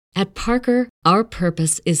At Parker, our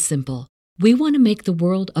purpose is simple. We want to make the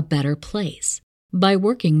world a better place by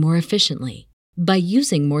working more efficiently, by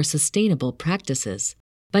using more sustainable practices,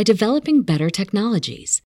 by developing better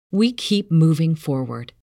technologies. We keep moving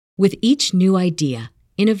forward. With each new idea,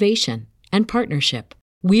 innovation, and partnership,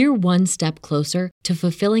 we're one step closer to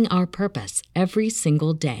fulfilling our purpose every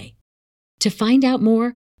single day. To find out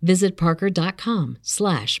more, visit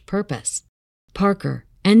parker.com/purpose. Parker,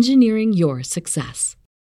 engineering your success.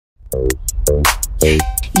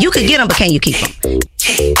 You could get them, but can you keep them?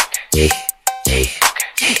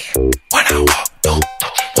 When I walk through,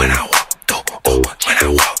 when I walk through, when I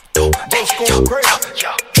walk through,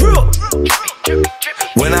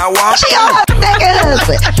 when I walk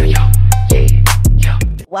through.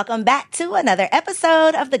 Welcome back to another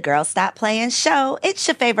episode of the Girl Stop Playing Show. It's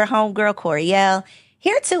your favorite homegirl, Coriel,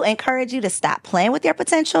 here to encourage you to stop playing with your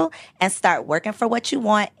potential and start working for what you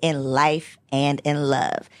want in life and in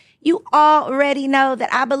love. You already know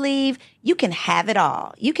that I believe you can have it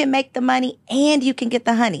all. You can make the money and you can get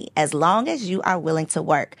the honey as long as you are willing to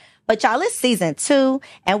work. But y'all, it's season 2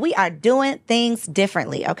 and we are doing things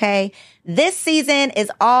differently, okay? This season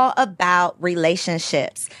is all about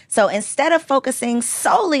relationships. So instead of focusing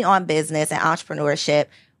solely on business and entrepreneurship,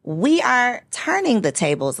 we are turning the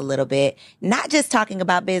tables a little bit, not just talking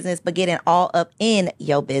about business, but getting all up in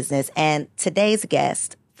your business. And today's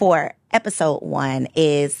guest for episode 1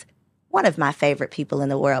 is one of my favorite people in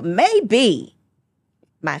the world, maybe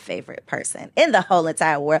my favorite person in the whole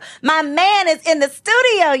entire world. My man is in the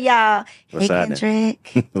studio, y'all. What's hey,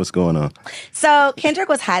 Kendrick. What's going on? So Kendrick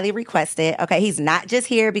was highly requested. Okay, he's not just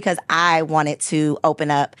here because I wanted to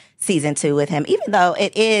open up season 2 with him, even though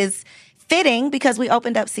it is fitting because we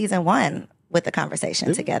opened up season 1 with the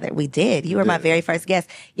conversation together. We did. You were my very first guest.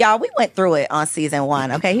 Y'all, we went through it on season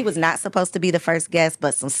 1, okay? He was not supposed to be the first guest,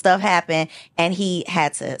 but some stuff happened, and he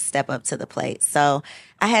had to step up to the plate. So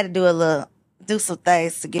I had to do some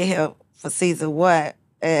things to get him for season 1.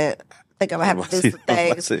 I think I'm going to have to do some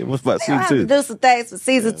things. What's about season 2? Do some things for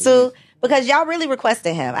season 2 because y'all really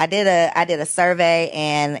requested him. I did a survey,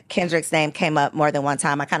 and Kendrick's name came up more than one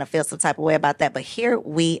time. I kind of feel some type of way about that, but here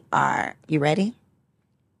we are. You ready?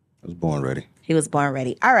 I was born ready. He was born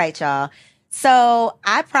ready. All right, y'all. So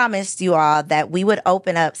I promised you all that we would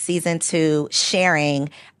open up season 2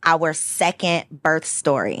 sharing our second birth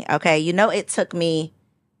story. Okay. You know, it took me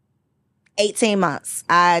 18 months.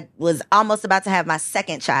 I was almost about to have my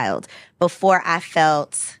second child before I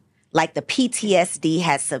felt like the PTSD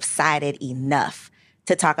had subsided enough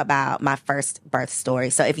to talk about my first birth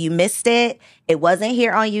story. So if you missed it, it wasn't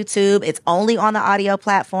here on YouTube. It's only on the audio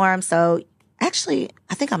platform. So actually,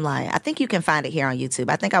 I think I'm lying. I think you can find it here on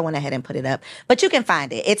YouTube. I think I went ahead and put it up, but you can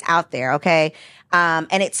find it. It's out there, okay?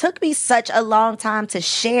 And it took me such a long time to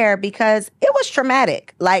share because it was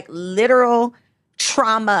traumatic, like literal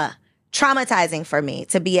traumatizing for me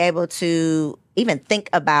to be able to even think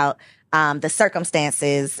about the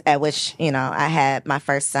circumstances at which, you know, I had my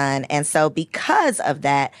first son. And so because of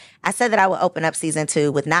that, I said that I would open up season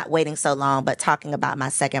 2 with not waiting so long, but talking about my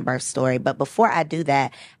second birth story. But before I do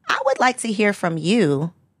that, I would like to hear from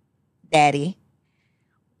you, Daddy.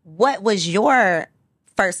 What was your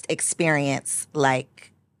first experience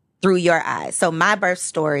like through your eyes? So my birth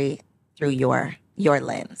story through your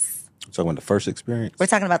lens. So when the first experience? We're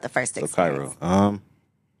talking about the first experience. So Cairo.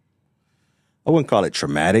 I wouldn't call it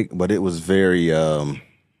traumatic, but it was very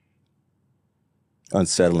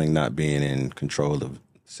unsettling not being in control of the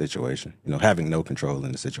situation. You know, having no control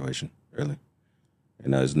in the situation, really.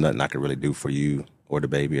 You know, there's nothing I could really do for you or the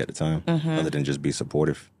baby at the time other than just be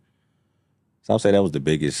supportive. So I'll say that was the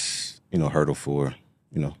biggest, you know, hurdle for,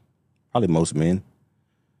 you know, probably most men.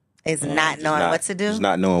 Is not knowing what to do? Just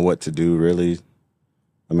not knowing what to do, really.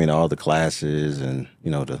 I mean, all the classes and,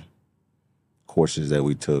 you know, the courses that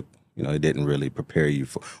we took, you know, it didn't really prepare you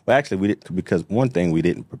for. Well, actually, we didn't, because one thing we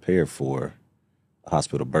didn't prepare for a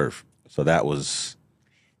hospital birth. So that was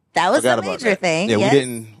a major thing. Yeah, yes.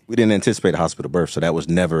 we didn't anticipate a hospital birth. So that was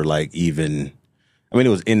never like even. I mean, it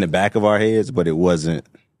was in the back of our heads, but it wasn't,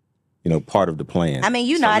 you know, part of the plan. I mean,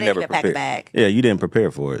 you know, I didn't even pack a bag. Yeah, you didn't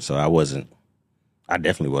prepare for it, so I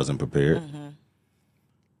definitely wasn't prepared.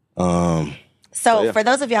 So for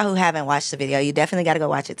those of y'all who haven't watched the video, you definitely got to go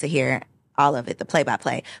watch it to hear all of it, the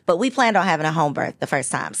play-by-play. But we planned on having a home birth the first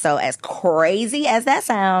time. So as crazy as that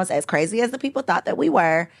sounds, as crazy as the people thought that we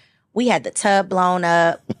were, we had the tub blown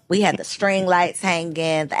up. We had the string lights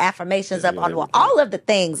hanging, the affirmations up on the wall, all of the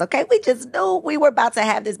things, okay? We just knew we were about to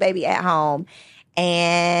have this baby at home.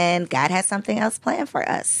 And God had something else planned for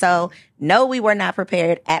us. So no, we were not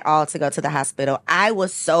prepared at all to go to the hospital. I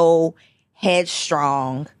was so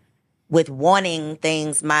headstrong with wanting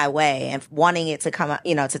things my way and wanting it to come out,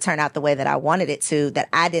 to turn out the way that I wanted it to, that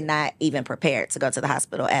I did not even prepare to go to the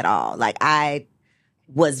hospital at all. Like I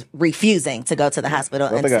was refusing to go to the hospital I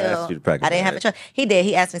think until I asked you to pack a I didn't have a bag. choice. He did.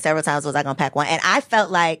 He asked me several times, was I going to pack one? And I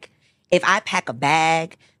felt like if I pack a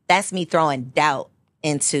bag, that's me throwing doubt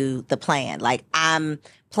into the plan. Like I'm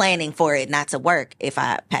planning for it not to work if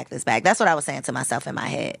I pack this bag. That's what I was saying to myself in my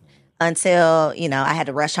head until, I had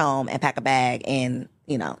to rush home and pack a bag in,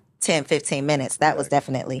 10, 15 minutes. That was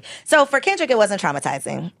definitely. So for Kendrick, it wasn't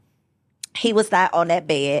traumatizing. He was not on that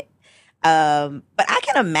bed. But I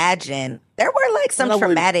can imagine there were like some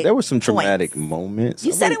traumatic. There were some traumatic points. moments.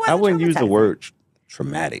 You said it wasn't I wouldn't use the traumatizing. word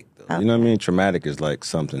traumatic, though. Okay. You know what I mean? Traumatic is like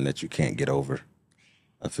something that you can't get over.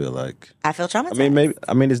 I feel like. I feel traumatized.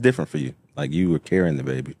 Maybe it's different for you. Like you were carrying the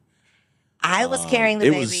baby. I was carrying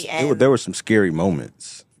the baby, and There were some scary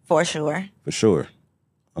moments for sure. for sure.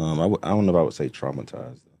 I don't know if I would say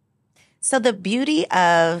traumatized. So the beauty If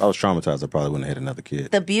I of was traumatized, I probably wouldn't have had another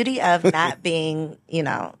kid. the beauty of not being,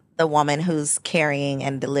 the woman who's carrying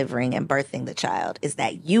and delivering and birthing the child is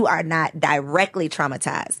that you are not directly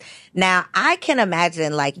traumatized. Now, I can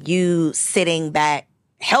imagine like you sitting back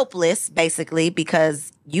helpless, basically,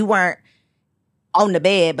 because you weren't on the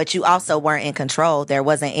bed, but you also weren't in control. There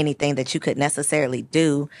wasn't anything that you could necessarily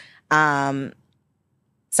do.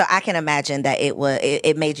 So I can imagine that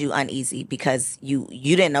it made you uneasy because you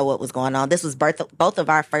didn't know what was going on. This was both of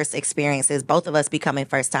our first experiences, both of us becoming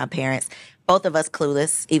first-time parents, both of us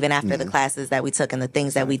clueless, even after the classes that we took and the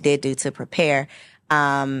things that we did do to prepare.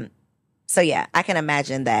 So yeah, I can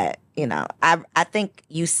imagine that, I think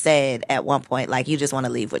you said at one point, like, you just want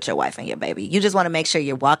to leave with your wife and your baby. You just want to make sure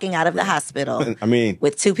you're walking out of the hospital I mean,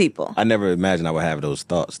 with two people. I never imagined I would have those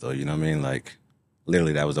thoughts, though. You know what I mean? Like,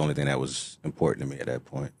 literally, that was the only thing that was important to me at that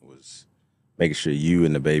point, was making sure you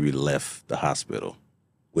and the baby left the hospital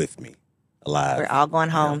with me, alive. We're all going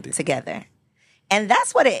home healthy. together. And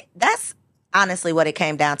that's honestly what it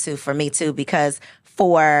came down to for me too, because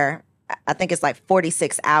for, I think it's like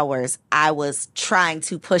 46 hours, I was trying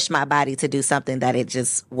to push my body to do something that it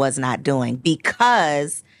just was not doing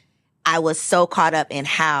because I was so caught up in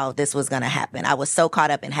how this was going to happen. I was so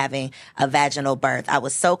caught up in having a vaginal birth. I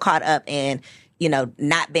was so caught up in,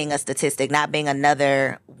 not being a statistic, not being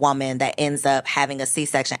another woman that ends up having a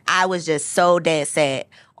C-section. I was just so dead set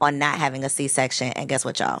on not having a C-section. And guess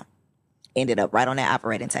what, y'all? Ended up right on that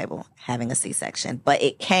operating table having a C-section. But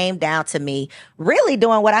it came down to me really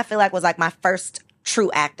doing what I feel like was like my first true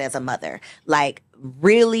act as a mother. Like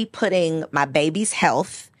really putting my baby's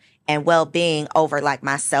health and well-being over like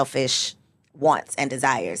my selfish wants and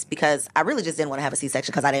desires, because I really just didn't want to have a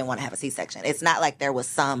C-section because I didn't want to have a C-section. It's not like there was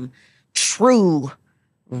some true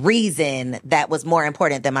reason that was more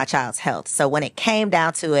important than my child's health. So when it came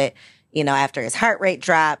down to it, after his heart rate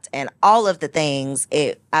dropped and all of the things,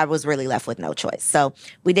 I was really left with no choice. So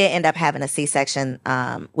we did end up having a C-section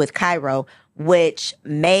with Cairo, which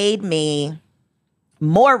made me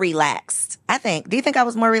more relaxed, I think. Do you think I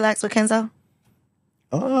was more relaxed with Kenzo?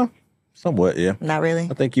 Somewhat, yeah. Not really.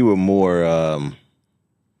 I think you were more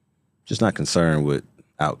just not concerned with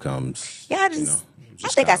outcomes. Yeah, I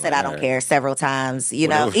think I said I don't care several times,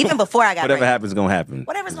 Whatever. even before I got Whatever pregnant. happens, gonna happen.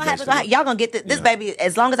 Whatever's going to happen, gonna happen. Y'all going to get this baby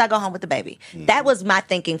as long as I go home with the baby. That was my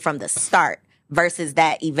thinking from the start versus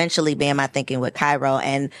that eventually being my thinking with Cairo.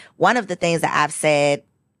 And one of the things that I've said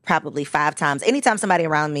probably 5 times, anytime somebody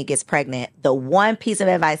around me gets pregnant, the one piece of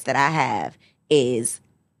advice that I have is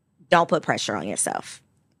don't put pressure on yourself.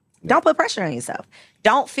 Don't put pressure on yourself.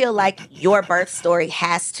 Don't feel like your birth story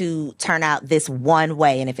has to turn out this one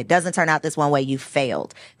way. And if it doesn't turn out this one way, you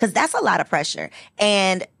failed. Because that's a lot of pressure.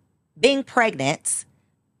 And being pregnant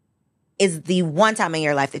is the one time in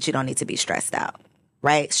your life that you don't need to be stressed out,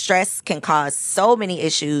 right? Stress can cause so many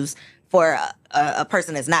issues for a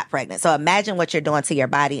person that's not pregnant. So imagine what you're doing to your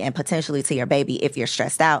body and potentially to your baby if you're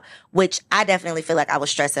stressed out, which I definitely feel like I was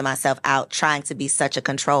stressing myself out trying to be such a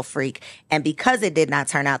control freak. And because it did not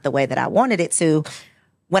turn out the way that I wanted it to,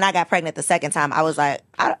 when I got pregnant the second time, I was like,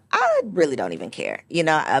 I really don't even care.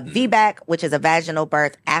 A VBAC, which is a vaginal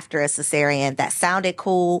birth after a cesarean, that sounded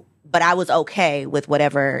cool, but I was okay with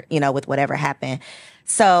whatever happened.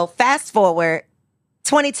 So fast forward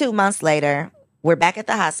 22 months later, we're back at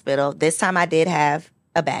the hospital. This time I did have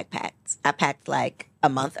a bag packed. I packed like a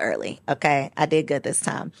month early. Okay. I did good this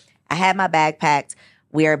time. I had my bag packed.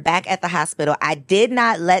 We are back at the hospital. I did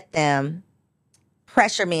not let them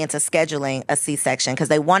pressure me into scheduling a C-section because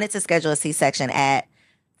they wanted to schedule a C-section at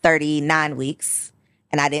 39 weeks.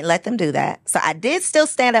 And I didn't let them do that. So I did still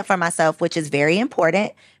stand up for myself, which is very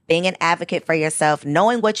important being an advocate for yourself,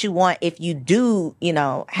 knowing what you want if you do,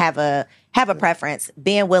 have a preference,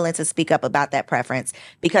 being willing to speak up about that preference.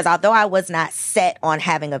 Because although I was not set on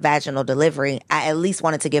having a vaginal delivery, I at least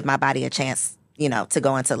wanted to give my body a chance, to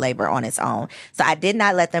go into labor on its own. So I did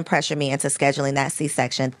not let them pressure me into scheduling that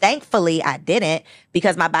C-section. Thankfully, I didn't,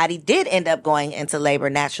 because my body did end up going into labor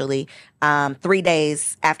naturally 3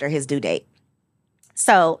 days after his due date.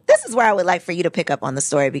 So this is where I would like for you to pick up on the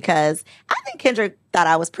story, because I think Kendrick thought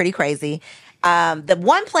I was pretty crazy. The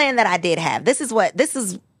one plan that I did have, this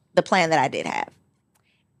is the plan that I did have.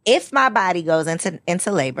 If my body goes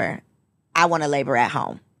into labor, I want to labor at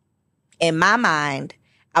home. In my mind,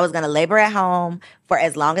 I was going to labor at home for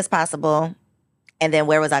as long as possible. And then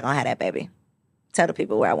where was I going to have that baby? Tell the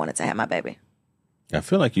people where I wanted to have my baby. I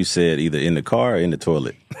feel like you said either in the car or in the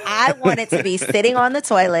toilet. I wanted to be sitting on the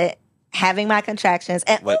toilet, having my contractions.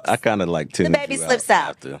 And but I kind of like the baby slips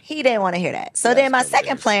out. He didn't want to hear that. So then my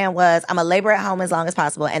second plan was I'm going to labor at home as long as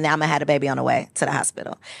possible. And then I'm going to have the baby on the way to the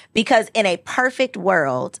hospital. Because in a perfect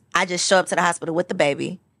world, I just show up to the hospital with the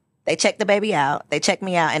baby. They check the baby out, they check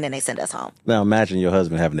me out, and then they send us home. Now imagine your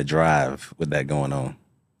husband having to drive with that going on.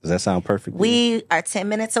 Does that sound perfect? We are 10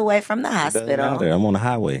 minutes away from the hospital. I'm on the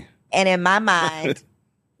highway. And in my mind,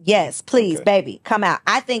 yes, please, baby, come out.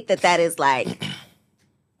 I think that is like,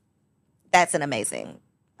 that's an amazing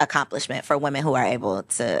accomplishment for women who are able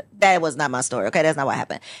to. That was not my story, okay? That's not what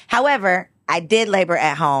happened. However, I did labor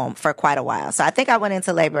at home for quite a while. So I think I went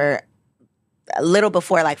into labor a little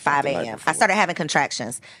before like 5 a.m. I started having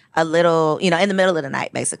contractions a little, in the middle of the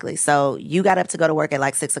night, basically. So you got up to go to work at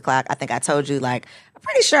like 6 o'clock. I think I told you, like, I'm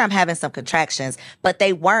pretty sure I'm having some contractions, but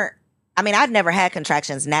they weren't. I mean, I've never had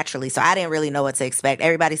contractions naturally, so I didn't really know what to expect.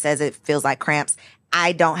 Everybody says it feels like cramps.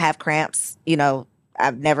 I don't have cramps.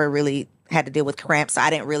 I've never really had to deal with cramps, so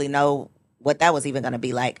I didn't really know what that was even going to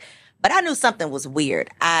be like. But I knew something was weird.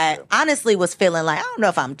 I honestly was feeling like, I don't know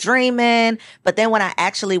if I'm dreaming. But then when I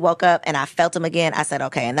actually woke up and I felt him again, I said,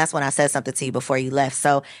 okay. And that's when I said something to you before you left.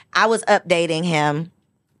 So I was updating him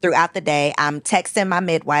throughout the day. I'm texting my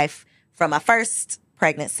midwife from my first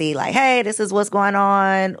pregnancy, like, hey, this is what's going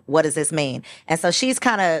on. What does this mean? And so she's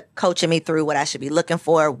kind of coaching me through what I should be looking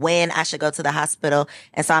for, when I should go to the hospital.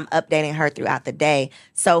 And so I'm updating her throughout the day.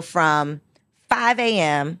 So from 5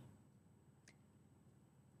 a.m.,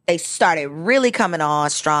 they started really coming on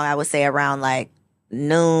strong, I would say around like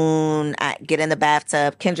noon. I get in the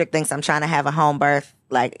bathtub. Kendrick thinks I'm trying to have a home birth.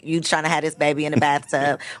 Like, you trying to have this baby in the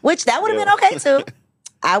bathtub, which that would have been okay too.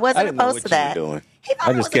 I wasn't opposed to that. He thought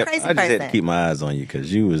I was a crazy person. I just had to keep my eyes on you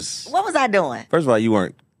because you was... What was I doing? First of all, you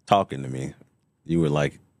weren't talking to me. You were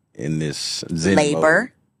like in this zen labor.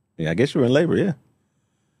 Mode. Yeah, I guess you were in labor, yeah.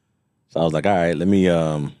 So I was like, all right, let me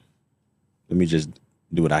just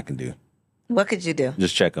do what I can do. What could you do?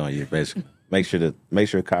 Just check on you, basically. Make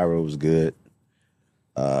sure Cairo was good.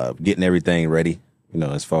 Getting everything ready,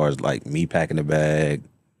 as far as like me packing the bag,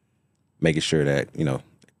 making sure that,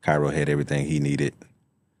 Cairo had everything he needed.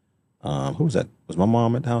 Who was that? Was my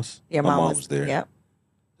mom at the house? Your mom was there. Yep.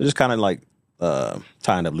 So just kind of like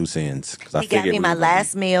tying up loose ends. He got me my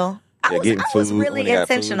last meal. I was really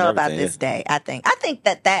intentional about this day, I think.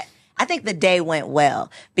 I think the day went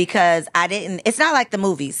well because it's not like the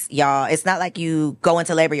movies, y'all. It's not like you go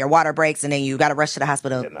into labor, your water breaks, and then you got to rush to the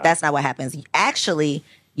hospital. That's not what happens. Actually,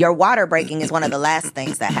 your water breaking is one of the last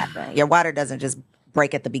things that happen. Your water doesn't just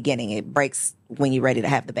break at the beginning. It breaks when you're ready to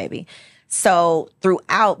have the baby. So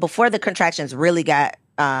before the contractions really got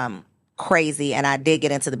crazy and I did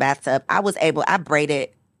get into the bathtub, I braided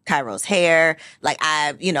Cairo's hair. Like,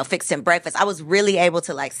 I, fixed him breakfast. I was really able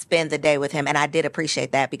to like spend the day with him. And I did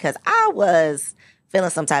appreciate that because I was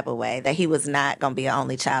feeling some type of way that he was not going to be an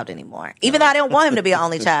only child anymore. Even though I didn't want him to be an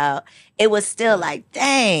only child, it was still like,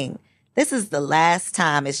 dang, this is the last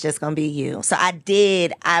time it's just going to be you. So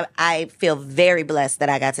I feel very blessed that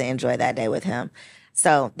I got to enjoy that day with him.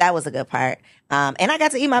 So that was a good part. And I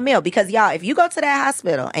got to eat my meal because, y'all, if you go to that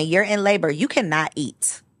hospital and you're in labor, you cannot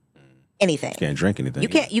eat anything. You can't drink anything.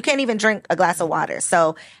 You can't even drink a glass of water.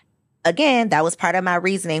 So again, that was part of my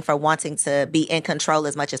reasoning for wanting to be in control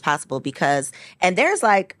as much as possible because, and there's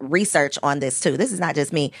like research on this too. This is not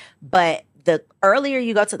just me, but the earlier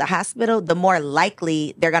you go to the hospital, the more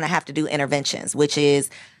likely they're going to have to do interventions, which is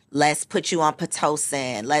let's put you on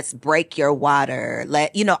Pitocin, let's break your water,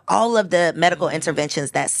 all of the medical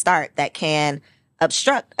interventions that can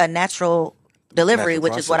obstruct a natural delivery,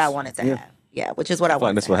 which is what I wanted to have. Yeah, which is what I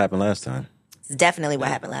wanted. That's what happened last time. It's definitely what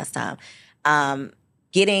happened last time.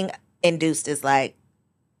 Getting induced is like,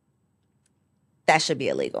 that should be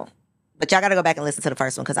illegal But y'all got to go back and listen to the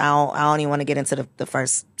first one because I don't even want to get into the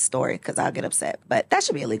first story because I'll get upset. But that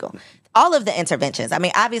should be illegal. All of the interventions. I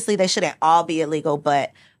mean, obviously they shouldn't all be illegal,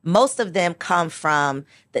 but most of them come from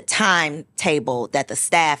the timetable that the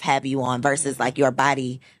staff have you on versus like your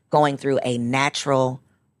body going through a natural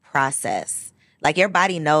process. Like your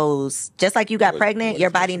body knows, just like you got pregnant,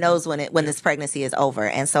 your body knows when this pregnancy is over.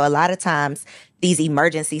 And so a lot of times these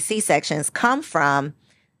emergency C-sections come from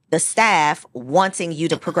the staff wanting you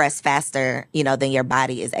to progress faster, than your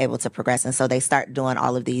body is able to progress. And so they start doing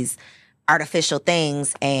all of these artificial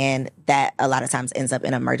things, and that a lot of times ends up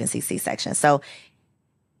in emergency C-section. So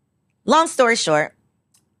long story short,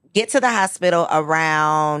 get to the hospital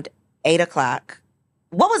around 8:00.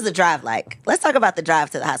 What was the drive like? Let's talk about the drive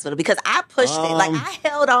to the hospital because I pushed it. Like I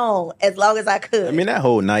held on as long as I could. I mean, that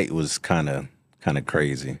whole night was kind of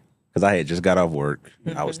crazy because I had just got off work.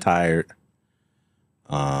 Mm-hmm. I was tired.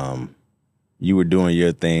 You were doing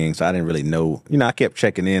your thing, so I didn't really know. I kept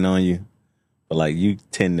checking in on you, but like you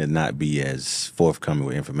tend to not be as forthcoming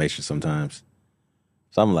with information sometimes.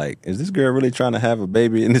 So I'm like, is this girl really trying to have a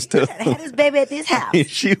baby in this tub? Had this baby at this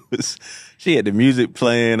house. She had the music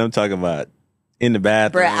playing. I'm talking about in the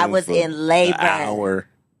bathroom. Bruh, I was in labor. An hour,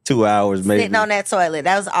 2 hours maybe. Sitting on that toilet.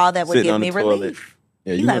 That was all that would give me relief.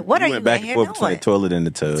 Yeah, you went, what are you went back and forth between the toilet and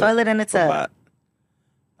the tub. Toilet and the tub.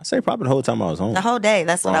 I say probably the whole time I was home. The whole day.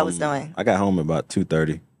 That's what I was doing. I got home at about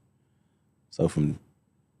 2:30. So from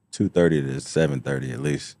 2:30 to 7:30 at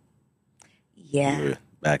least. Yeah. We were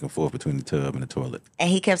back and forth between the tub and the toilet. And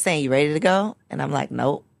he kept saying, "You ready to go?" And I'm like,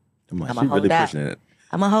 "Nope. I'm going to hold out. Pushing it.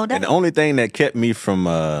 I'm going to hold out." And the only thing that kept me from,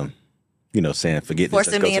 saying, forget this, let's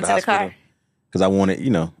go to the hospital. Because I wanted,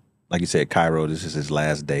 like you said, Cairo, this is his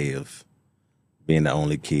last day of being the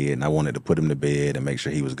only kid. And I wanted to put him to bed and make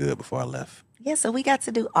sure he was good before I left. Yeah, so we got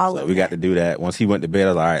to do all of that. We got to do that. Once he went to bed, I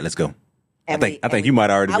was like, all right, let's go. I think you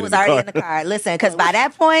might already. I was already in the car. Listen, because by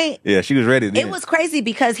that point, yeah, she was ready. It was crazy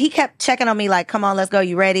because he kept checking on me like, "Come on, let's go.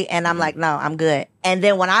 You ready?" And I'm like, "No, I'm good." And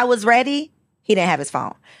then when I was ready, he didn't have his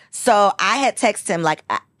phone, so I had texted him like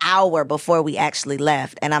an hour before we actually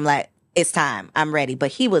left, and I'm like, "It's time. I'm ready."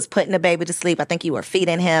 But he was putting the baby to sleep. I think you were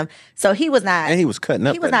feeding him, so he was not. And he was cutting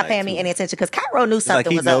up. He was not paying me any attention because Cairo knew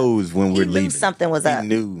something was up. He knows when we're leaving. He knew something was up. He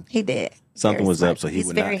knew. He did. Something was up, so he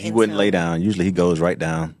wouldn't lay down. Usually he goes right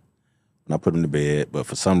down when I put him to bed, but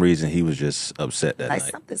for some reason he was just upset that night.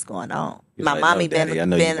 Something's going on. My mommy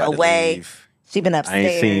been away. She been upstairs. I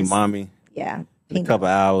ain't seen mommy. Yeah. In a couple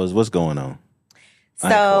hours. What's going on?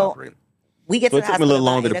 So we get to the hospital. It took me a little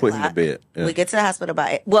longer to put him to bed. Yeah. We get to the hospital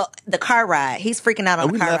the car ride. He's freaking out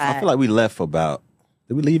on the car ride. I feel like we left about.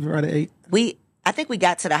 Did we leave right at 8? I think we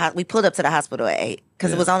got to the we pulled up to the hospital at 8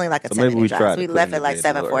 because it was only like a 10-minute drive. So we left at like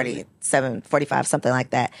 7:40, 7:45, something like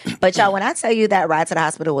that. But y'all, when I tell you that ride to the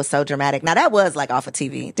hospital was so dramatic, now that was like off of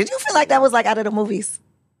TV. Did you feel like that was like out of the movies?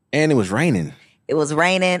 And it was raining. It was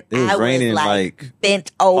raining. I was like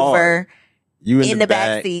bent over. You in the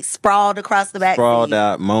back seat, sprawled across the back seat. Sprawled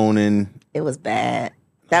out, moaning. It was bad.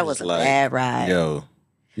 That was a bad ride. Yo.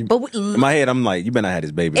 But in my head, I'm like, you better not have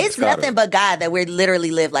this baby. It's nothing but God that we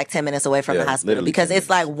literally live like 10 minutes away from the hospital because it's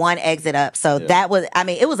like one exit up. So that was,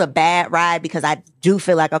 it was a bad ride because I do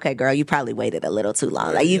feel like, okay, girl, you probably waited a little too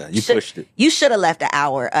long. Like you pushed it. You should have left an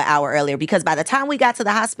hour earlier because by the time we got to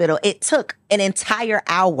the hospital, it took an entire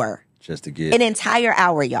hour. Just to get. An entire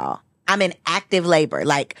hour, y'all. I'm in active labor,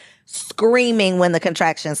 like screaming when the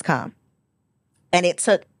contractions come. And it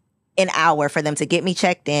took an hour for them to get me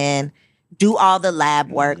checked in, do all the lab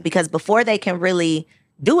work, because before they can really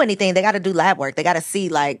do anything, they got to do lab work. They got to see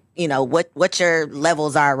what your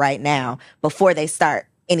levels are right now before they start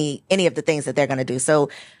any of the things that they're going to do. So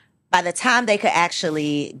by the time they could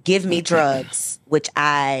actually give me drugs, which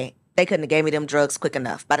they couldn't have gave me them drugs quick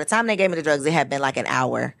enough. By the time they gave me the drugs, it had been like an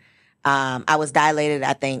hour. I was dilated,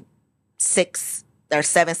 I think 6 or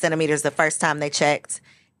 7 centimeters the first time they checked.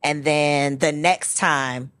 And then the next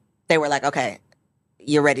time they were like, okay,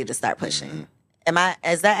 you're ready to start pushing.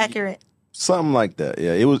 Is that accurate? Something like that.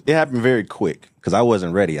 Yeah, it happened very quick because I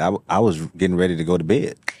wasn't ready. I was getting ready to go to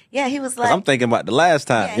bed. Yeah, he was like, I'm thinking about the last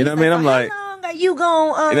time. Yeah, you know what I mean? I'm like, how long are you going?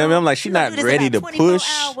 You know what I mean? I'm like, she's not ready to push.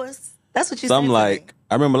 Hours. That's what you. So I'm like,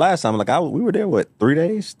 I remember last time, we were there 3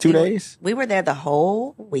 days, 2 days. We were there the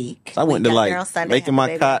whole week. So I went to making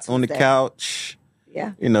my cot on the couch.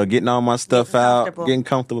 Yeah, getting all my stuff out, getting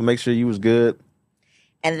comfortable, make sure you was good.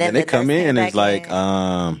 And then they come in and it's like,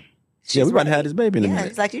 we about to have this baby in a minute.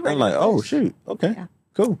 It's like, you ready? I'm like, oh shoot, okay,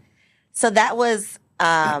 cool. So that was,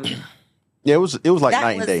 yeah, it was like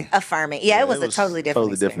night and day. Affirming. Yeah, it was a totally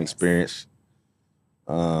different experience.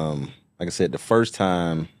 Like I said, the first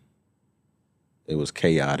time it was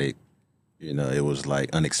chaotic. It was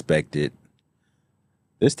like unexpected.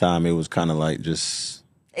 This time it was kind of like just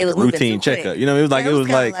It was a moving routine too quick. checkup. You know, it was like Yeah, it was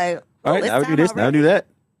kinda like, oh, all right, it's now we do time this, now we already. do that.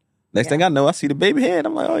 Next Yeah. thing I know, I see the baby head.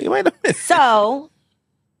 I'm like, oh, wait a minute. So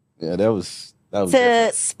Yeah, that was to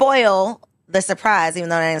different. spoil the surprise, even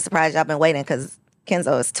though that ain't a surprise, y'all been waiting because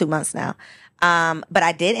Kenzo is 2 months now. But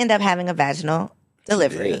I did end up having a vaginal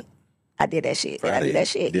delivery. did. I did that shit. Proud I of did you. that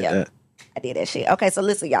shit. Did Yeah. that. I did that shit. Okay, so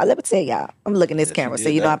listen, y'all. Let me tell y'all. I'm looking at this Yes, camera, you so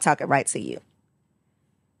did you know that. I'm talking right to you.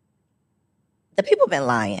 The people been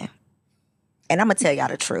lying. And I'm going to tell y'all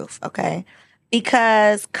the truth, okay?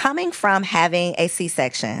 Because coming from having a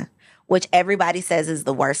C-section, which everybody says is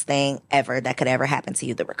the worst thing ever that could ever happen to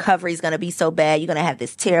you. The recovery is going to be so bad. You're going to have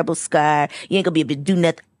this terrible scar. You ain't going to be able to do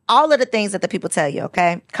nothing. All of the things that the people tell you,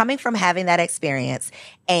 okay? Coming from having that experience,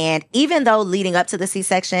 and even though leading up to the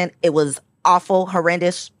C-section, it was awful,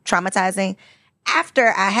 horrendous, traumatizing. After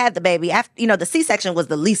I had the baby, the C-section was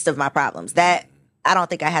the least of my problems. That I don't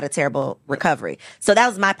think I had a terrible recovery. So that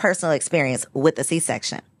was my personal experience with the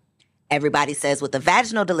C-section. Everybody says with the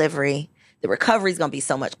vaginal delivery, the recovery is going to be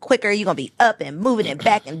so much quicker. You're going to be up and moving and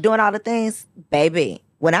back and doing all the things. Baby,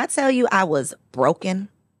 when I tell you I was broken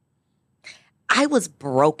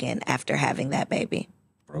after having that baby.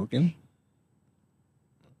 Broken?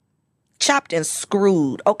 Chopped and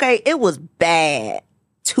screwed. Okay, it was bad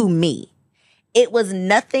to me. It was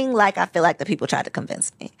nothing like I feel like the people tried to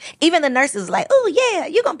convince me. Even the nurses like, oh yeah,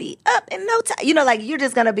 you're going to be up in no time. Like you're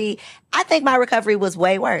just going to be, I think my recovery was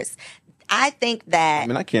way worse. I think that I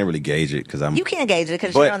mean, I can't really gauge it because you can't gauge it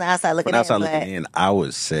because you're on the outside looking in. in, I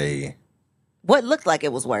would say What looked like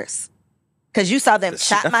it was worse? Because you saw them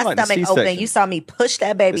chop I my feel like the stomach open. C-section. You saw me push that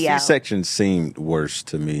the baby out. C-section seemed worse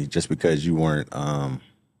to me just because you weren't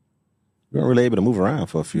really able to move around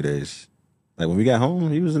for a few days. Like when we got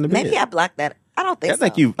home, he was in the bed. Maybe I blocked that. I don't think I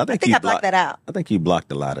think so. you. I I think think you I blocked that out. I think you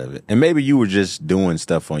blocked a lot of it, and maybe you were just doing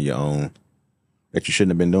stuff on your own that you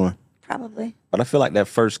shouldn't have been doing. Probably. But I feel like that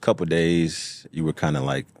first couple days, you were kind of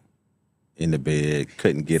like in the bed,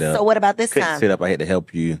 couldn't get up. So what about this couldn't time? sit up. I had to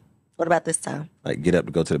help you, What about this time? like get up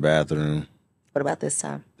to go to the bathroom. What about this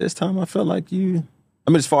time? This time, I felt like you.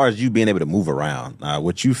 I mean, as far as you being able to move around,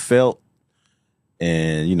 what you felt,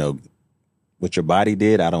 and what your body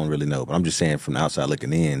did, I don't really know. But I'm just saying, from the outside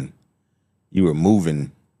looking in, you were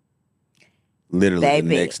moving literally Baby.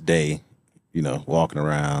 the next day, walking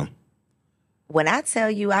around. When I tell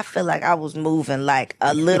you, I feel like I was moving like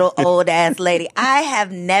a little old ass lady. I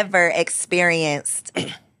have never experienced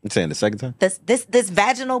I'm saying the second time? this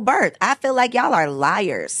vaginal birth. I feel like y'all are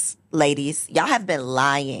liars, ladies. Y'all have been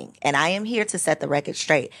lying, and I am here to set the record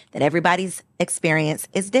straight that everybody's experience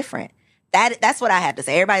is different. That's what I have to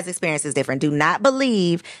say. Everybody's experience is different. Do not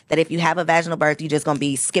believe that if you have a vaginal birth, you're just going to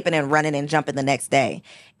be skipping and running and jumping the next day.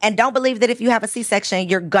 And don't believe that if you have a C-section,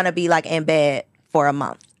 you're going to be like in bed for a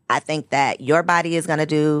month. I think that your body is going to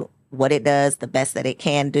do what it does, the best that it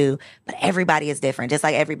can do. But everybody is different, just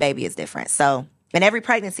like every baby is different. So, and every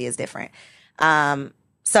pregnancy is different.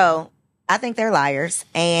 So I think they're liars.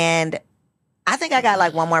 And I think I got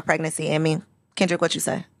like one more pregnancy in me. Kendrick, what you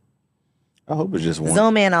say? I hope it's just one.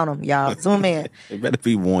 Zoom in on them, y'all. Zoom in. It better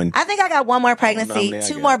be one. I think I got one more how pregnancy, many I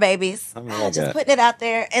 2 got. more babies. How many I Just got? putting it out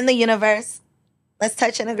there in the universe. Let's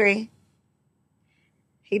touch and agree.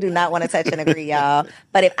 He do not want to touch and agree, y'all.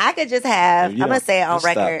 But if I could just have, You I'm going to say it on just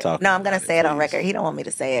stop record. talking No, I'm going about to say it on please. record. He don't want me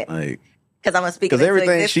to say it Like, because I'm going to speak because it into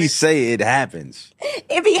everything she existence. say, it happens.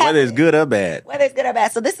 If he Whether it's happens, good or bad. whether it's good or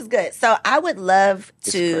bad. So this is good. So I would love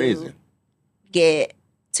It's to crazy. get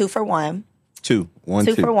 2 for 1. 2. 1,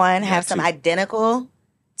 2 2. for 1. Yeah, Have some 2. identical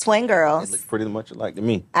twin They girls. look pretty much alike to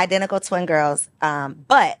me. Identical twin girls.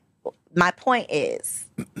 But my point is,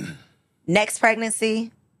 next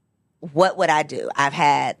pregnancy, what would I do? I've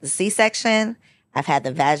had the C-section. I've had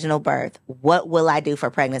the vaginal birth. What will I do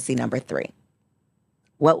for pregnancy number 3?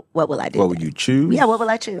 What will I do? What would you choose? Yeah, what will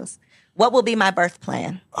I choose? What will be my birth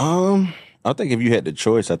plan? I think if you had the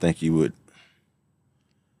choice, I think you would.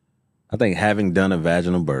 I think having done a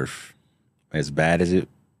vaginal birth, as bad as it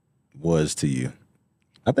was to you,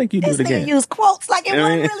 I think you do This it nigga again. use quotes like it I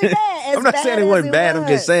mean, wasn't really bad. As I'm not saying it wasn't as bad. I'm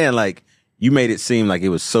just was. saying like you made it seem like it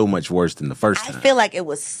was so much worse than the first I time. feel like it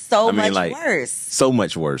was so I mean, much like, worse. so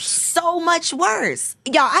much worse. So much worse.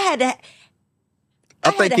 Y'all, I had to. I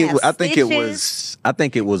think had to have I think it stitches. was. I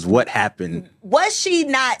think it was what happened. Was she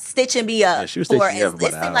not stitching me up? Yeah, she was stitching for you up it for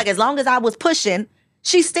an seemed hour. like as long as I was pushing,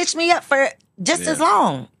 she stitched me up for just as Yeah.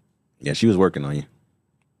 long. Yeah, she was working on you.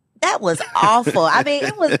 That was awful. I mean,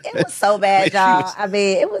 it was so bad, She y'all. was- I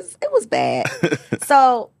mean, it was bad.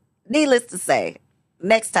 So, needless to say,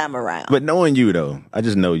 next time around. But knowing you though, I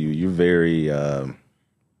just know you. You're very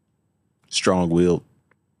strong-willed.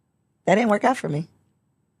 That didn't work out for me.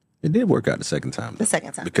 It did work out the second time. The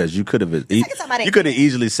second time. Because you could have second time I didn't you could have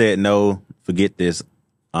easily said, no, forget this.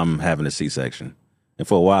 I'm having a C-section. And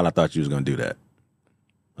for a while, I thought you was going to do that.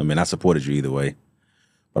 I mean, I supported you either way.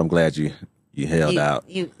 But I'm glad you held out.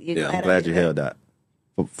 I'm glad you held out.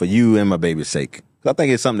 For you and my baby's sake. 'Cause I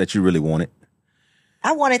think it's something that you really wanted.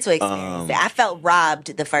 I wanted to experience it. I felt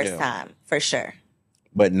robbed the first time, for sure.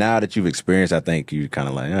 But now that you've experienced, I think you're kind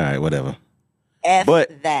of like, all right, whatever.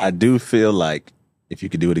 But I do feel like if you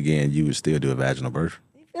could do it again, you would still do a vaginal birth.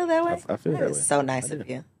 You feel that way? I feel that way. That is so nice of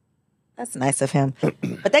you. That's nice of him.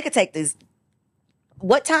 But they could take these.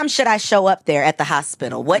 What time should I show up there at the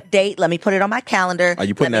hospital? What date? Let me put it on my calendar. Are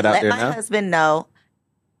you putting that out there now? Let my husband know.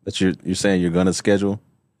 That you're saying you're going to schedule?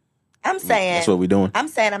 I'm saying. That's what we're doing? I'm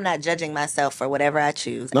saying I'm not judging myself for whatever I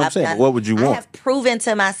choose. No, I'm saying, what would you want? I have proven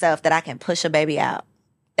to myself that I can push a baby out.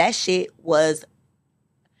 That shit was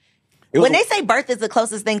when they say birth is the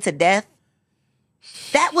closest thing to death,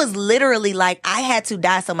 that was literally like I had to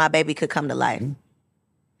die so my baby could come to life. Mm-hmm.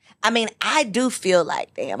 I mean, I do feel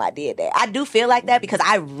like, damn, I did that. I do feel like that because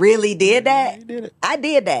I really did that. You did it. I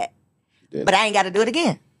did that. But I ain't got to do it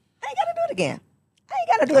again.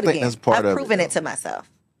 That's part I've proven it to myself.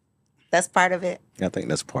 That's part of it. I think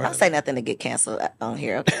that's part of it. Don't say nothing to get canceled on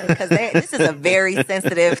here, okay? Because this is a very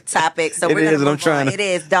sensitive topic. So we're going to move on. It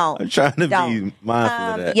is. Don't. I'm trying to be mindful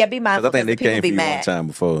of that. Yeah, be mindful. I think they came for you one time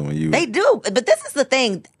before when you. They do. But this is the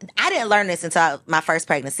thing. I didn't learn this until my first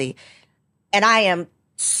pregnancy. And I am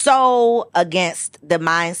so against the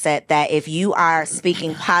mindset that if you are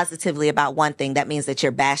speaking positively about one thing, that means that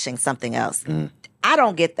you're bashing something else. Mm. I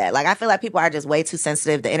don't get that. Like, I feel like people are just way too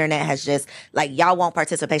sensitive. The internet has just, like, y'all want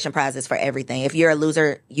participation prizes for everything. If you're a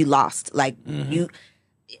loser, you lost. Like,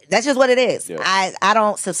 that's just what it is. Yeah. I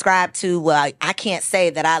don't subscribe to, I can't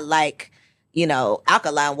say that I like,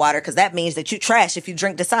 alkaline water because that means that you trash if you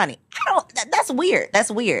drink Dasani. That's weird.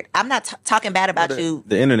 That's weird. I'm not talking bad about you.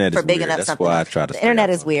 The internet for is bigging weird. up That's why I try to. The internet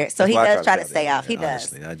is weird, so he does try to stay off. He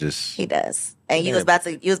does. Honestly, he does. And you was about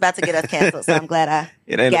to get us canceled, so I'm glad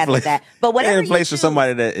I gathered that. But whatever, it ain't a place for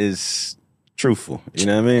somebody that is truthful. You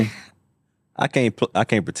know what I mean? I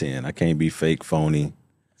can't pretend. I can't be fake, phony.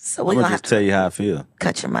 So I'm gonna just tell you how I feel.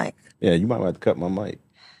 Cut your mic. Yeah, you might have to cut my mic.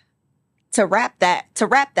 To wrap that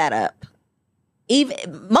up.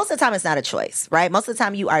 Even most of the time it's not a choice, right? Most of the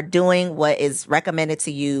time you are doing what is recommended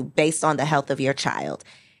to you based on the health of your child.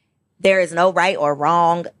 There is no right or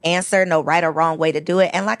wrong answer, no right or wrong way to do it.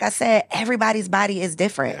 And like I said, everybody's body is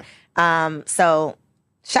different. Yeah. So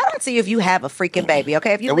shout out to you if you have a freaking baby,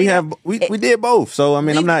 okay? If you we did both. So I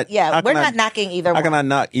mean, I'm not. Yeah, we're not knocking either one. How can I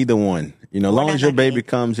knock either one? As long as your baby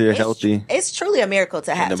comes here healthy. It's truly a miracle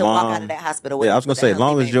to have to walk out of that hospital with. Yeah, I was gonna say, as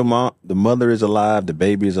long as your the mother is alive, the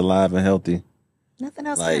baby is alive and healthy. Nothing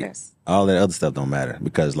else matters. All that other stuff don't matter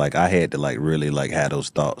because I had to really have those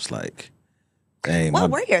thoughts dang.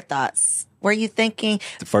 What were your thoughts? Were you thinking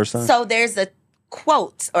the first time? So there's a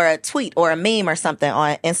quote or a tweet or a meme or something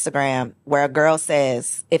on Instagram where a girl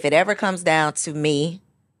says, if it ever comes down to me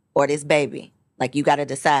or this baby, you got to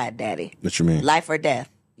decide, daddy. What you mean? Life or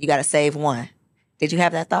death. You got to save one. Did you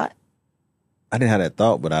have that thought? I didn't have that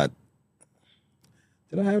thought, but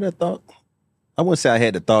did I have that thought? I wouldn't say I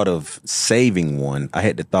had the thought of saving one. I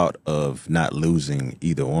had the thought of not losing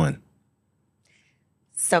either one.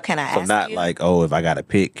 So can I ask you? So not if I got to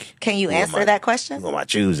pick. Can you answer that question? Who am I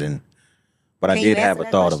choosing? But I did have a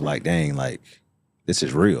thought of dang, this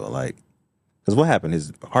is real. Because what happened?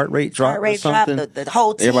 His heart rate dropped or something. The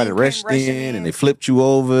whole team everybody rushed in and they flipped you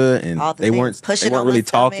over and they weren't really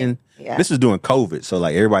talking. Yeah. This was during COVID. So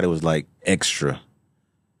everybody was extra.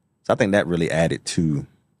 So I think that really added to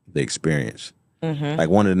the experience. Mm-hmm.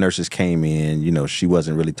 One of the nurses came in, she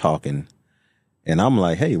wasn't really talking. And I'm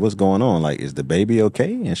like, hey, what's going on? Is the baby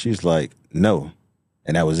okay? And she's like, no.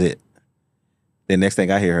 And that was it. The next thing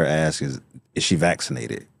I hear her ask is she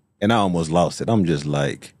vaccinated? And I almost lost it. I'm just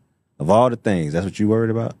of all the things, that's what you worried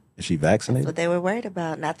about? Is she vaccinated? That's what they were worried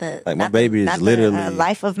about. Not the my baby is literally the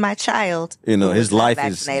life of my child. His life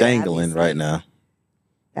is dangling obviously. Right now.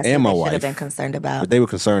 That's and what my wife should have been concerned about. But they were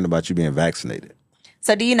concerned about you being vaccinated.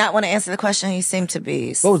 So do you not want to answer the question? You seem to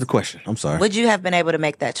be. What was the question? I'm sorry. Would you have been able to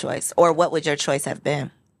make that choice? Or what would your choice have been?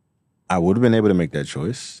 I would have been able to make that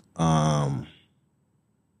choice.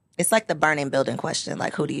 It's like the burning building question.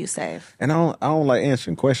 Who do you save? And I don't like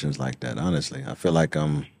answering questions like that, honestly. I feel like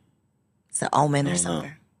it's an omen or something.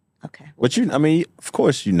 Know. Okay. But of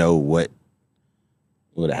course what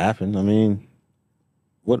would happen.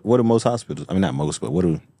 What do most hospitals, not most, but what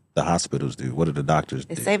do the hospitals do? What do the doctors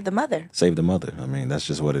do? They save the mother. Save the mother. That's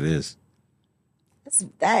just what it is.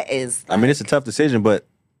 That is. it's a tough decision, but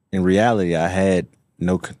in reality, I had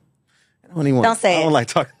no. Don't say I it. don't like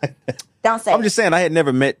talking like that. Don't say I'm just saying I had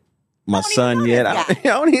never met my son yet. I guy.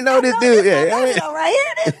 don't even know this dude. Yeah, I mean,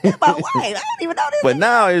 right here. This is my wife. I don't even know this. but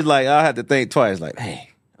now it's like I have to think twice. Like, hey,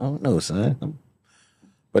 I don't know, son.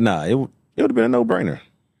 But nah, it would have been a no-brainer.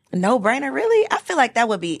 No brainer, really? I feel like that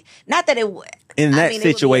would be not that it would. In that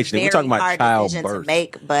situation, we're we're talking about childbirth childbirth. to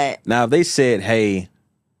make, but Now, if they said, hey,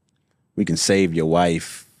 we can save your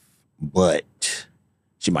wife, but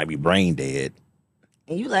she might be brain dead.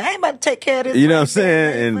 and you like, I ain't about to take care of this. You know what I'm baby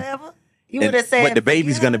saying? And- forever. You would have said, but the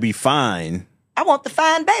baby's yeah, going to be fine. I want the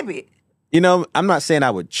fine baby. You know, I'm not saying I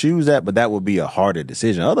would choose that, but that would be a harder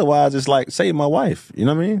decision. Otherwise, it's like, save my wife. You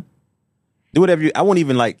know what I mean? Do whatever you, I won't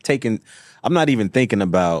even like I'm not even thinking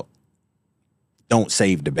about don't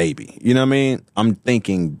save the baby. You know what I mean? I'm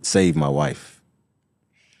thinking save my wife.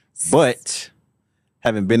 But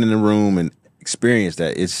having been in the room and experienced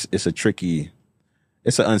that, it's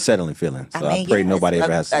an unsettling feeling. So I pray nobody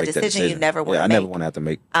ever has to make that decision. You never want I to never make. want to have to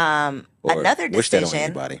make. Another wish that on decision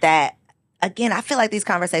anybody. that, again, I feel like these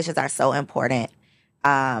conversations are so important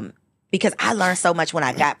because I learned so much when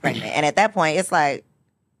I got pregnant. And at that point, it's like,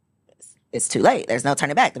 it's too late. There's no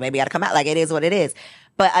turning back. The baby got to come out. Like, it is what it is.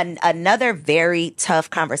 But another very tough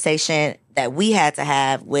conversation that we had to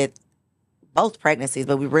have with both pregnancies,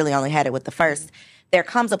 but we really only had it with the first. There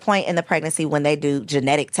comes a point in the pregnancy when they do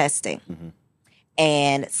genetic testing. Mm-hmm.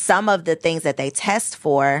 And some of the things that they test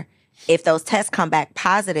for, if those tests come back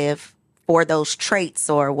positive for those traits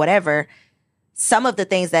or whatever, some of the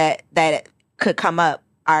things that could come up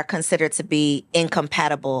are considered to be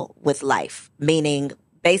incompatible with life. Meaning,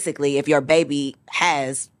 basically, if your baby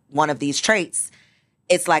has one of these traits,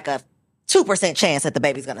 it's like a 2% chance that the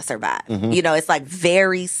baby's going to survive. Mm-hmm. You know, it's like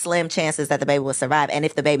very slim chances that the baby will survive. And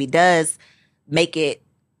if the baby does make it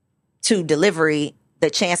to delivery, the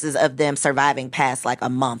chances of them surviving past like a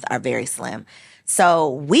month are very slim. So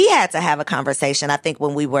we had to have a conversation. I think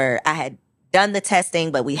when I had done the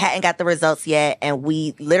testing, but we hadn't got the results yet. And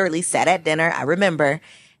we literally sat at dinner, I remember,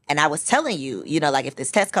 and I was telling you, you know, like if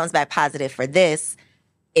this test comes back positive for this,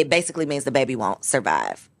 it basically means the baby won't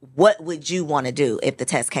survive. What would you want to do if the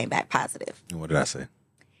test came back positive? What did I say?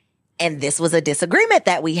 And this was a disagreement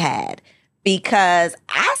that we had because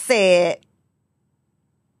I said,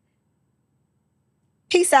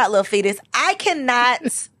 peace out, little fetus. I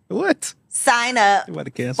cannot What? sign up You about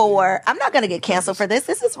to cancel? for. I'm not going to get canceled for this.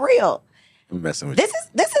 This is real. I'm messing with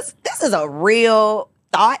This is a real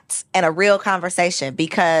thought and a real conversation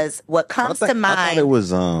because what you. comes to I thought mind, it was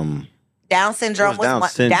Down syndrome was Down one.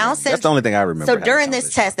 syndrome. Down That's the syndrome. only thing I remember. So having during a this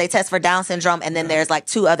conversation. test, they test for Down syndrome, and then there's like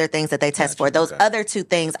two other things that they test for. Those okay. other two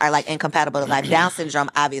things are like incompatible to life. Down syndrome,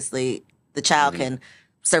 obviously, the child can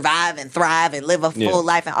survive and thrive and live a full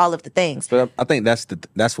life and all of the things. But I think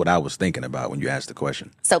that's what I was thinking about when you asked the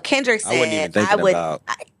question. So Kendrick I wasn't even said, thinking about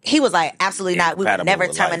he was like, absolutely not. We would incompatible never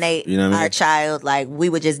with life. terminate You know what I mean? our child. Like, we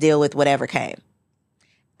would just deal with whatever came.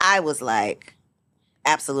 I was like,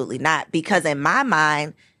 absolutely not. Because in my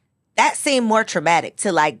mind, that seemed more traumatic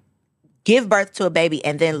to like give birth to a baby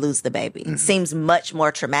and then lose the baby. Mm-hmm. Seems much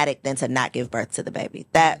more traumatic than to not give birth to the baby.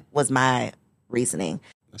 That was my reasoning.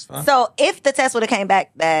 That's fine. So if the test would have came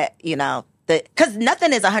back that, you know, because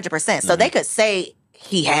nothing is 100%. So they could say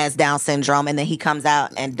he has Down syndrome and then he comes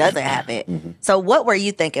out and doesn't have it. So what were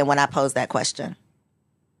you thinking when I posed that question?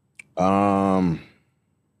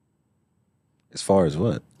 As far as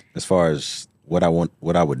what? As far as what I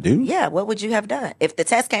would do? Yeah, what would you have done? If the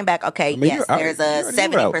test came back, okay, I mean, yes, there's a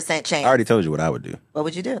 70% chance. I already told you what I would do. What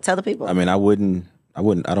would you do? Tell the people. I mean, I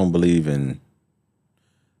don't believe in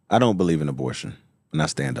abortion, and I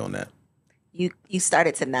stand on that. You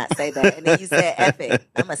started to not say that, and then you said epic.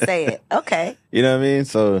 I'm going to say it. Okay. You know what I mean?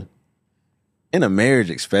 So, in a marriage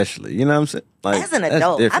especially, you know what I'm saying? Like, As an that's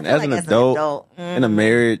adult. different. I feel As like an as an adult, adult, in a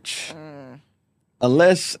marriage,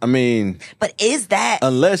 unless But is that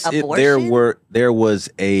if abortion? there was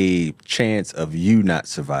a chance of you not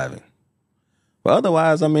surviving. But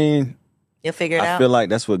otherwise, I mean, You'll figure it I out? feel like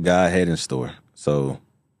that's what God had in store. So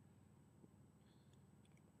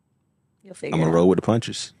You'll figure I'm it gonna out. roll with the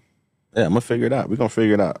punches. Yeah, I'm gonna figure it out. We're gonna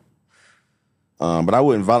figure it out. But I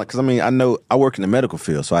wouldn't volunteer because I mean I work in the medical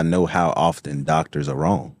field, so I know how often doctors are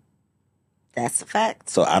wrong. That's a fact.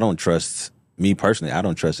 So I don't trust me personally. I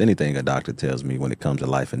don't trust anything a doctor tells me when it comes to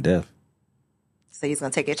life and death. So he's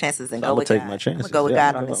going to take your chances and So go I'm with gonna take God. my chances. I'm going to go with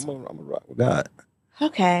Yeah, God on this. I'm gonna rock with God.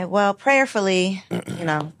 Okay. Well, prayerfully, you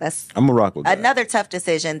know, that's I'm gonna rock with God. another tough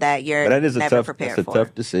decision that you're But that is never a prepared that's a for.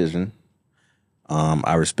 tough decision.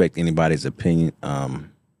 I respect anybody's opinion.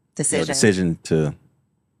 Decision to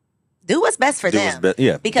Do what's best for do them. what's best.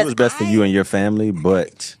 Yeah, Because do what's best for you and your family.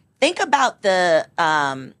 But think about the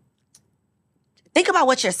think about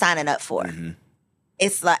what you're signing up for.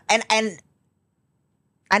 It's like, and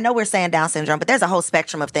I know we're saying Down syndrome, but there's a whole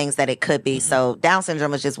spectrum of things that it could be. So Down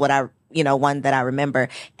syndrome is just what one that I remember.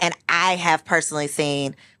 And I have personally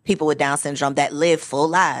seen people with Down syndrome that live full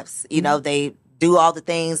lives. You know, they do all the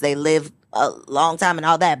things, they live a long time and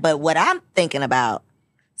all that. But what I'm thinking about,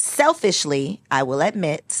 selfishly, I will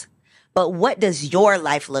admit, but what does your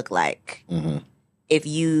life look like if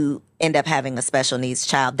you end up having a special needs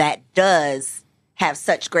child that does have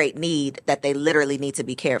such great need that they literally need to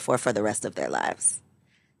be cared for the rest of their lives?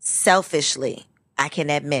 Selfishly, I can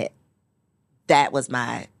admit that was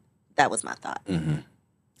my thought.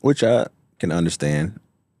 Which I can understand,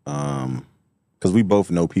 because we both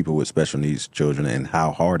know people with special needs children and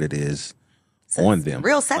how hard it is on them.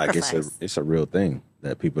 Real sacrifice. Like it's a real thing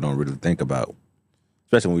that people don't really think about,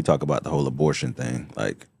 especially when we talk about the whole abortion thing.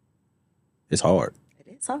 Like, it's hard.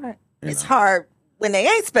 It is hard. It's hard when they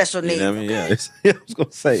ain't special needs. You know what I mean? Yeah, I was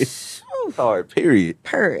gonna say it's hard. Period.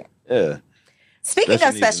 Yeah. Speaking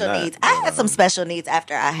of special needs, I had some special needs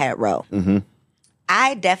after I had Ro.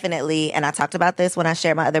 I definitely, and I talked about this when I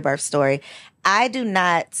shared my other birth story, I do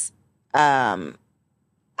not, I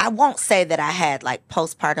won't say that I had like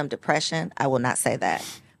postpartum depression. I will not say that.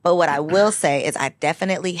 But what I will say is I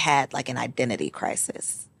definitely had like an identity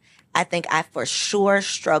crisis. I think I for sure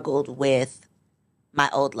struggled with my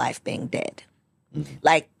old life being dead.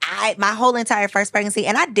 Like my whole entire first pregnancy,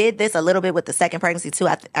 and I did this a little bit with the second pregnancy too.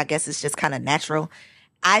 I guess it's just kind of natural.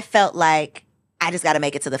 I felt like I just got to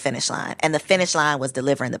make it to the finish line. And the finish line was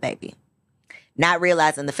delivering the baby. Not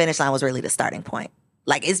realizing the finish line was really the starting point.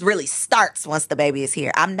 Like it really starts once the baby is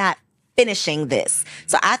here. I'm not finishing this.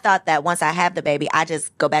 So I thought that once I have the baby, I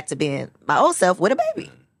just go back to being my old self with a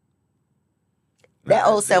baby. That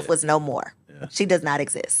old self was no more. Yeah. She does not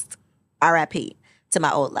exist. R.I.P. to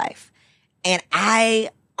my old life. And I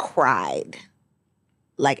cried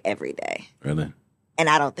like every day. Really? And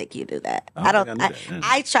I don't think you do that.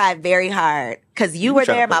 I tried very hard because you were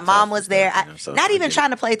there. My mom was there. Not even trying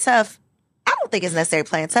to play tough. I don't think it's necessarily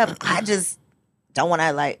playing tough. I just don't want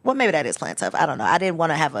to maybe that is playing tough. I don't know. I didn't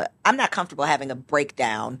want to I'm not comfortable having a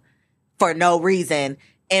breakdown for no reason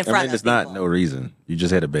in front of it's people. Not no reason. You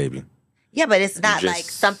just had a baby. Yeah, but it's not like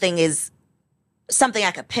something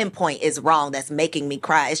I could pinpoint is wrong that's making me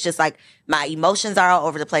cry. It's just like my emotions are all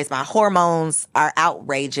over the place. My hormones are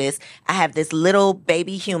outrageous. I have this little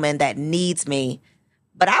baby human that needs me,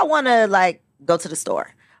 but I want to go to the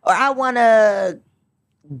store or I want to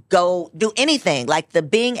go do anything. Like the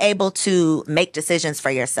being able to make decisions for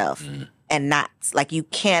yourself and not you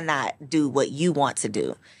cannot do what you want to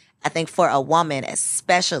do. I think for a woman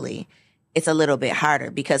especially, it's a little bit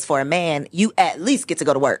harder because for a man, you at least get to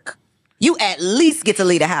go to work. You at least get to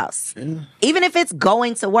leave the house. Yeah. Even if it's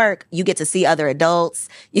going to work, you get to see other adults.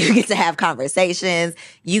 You get to have conversations.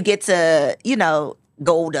 You get to,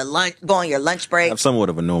 go to lunch, go on your lunch break. Have somewhat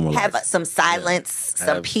of a normal life. Have some silence,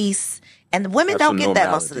 some peace. And the women don't get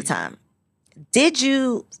that most of the time. Did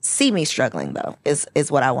you see me struggling, though,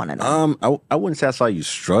 is what I want to know. I wouldn't say I saw you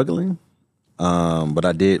struggling, but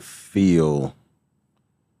I did feel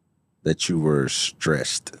that you were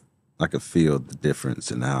stressed. I could feel the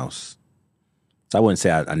difference in the house. So I wouldn't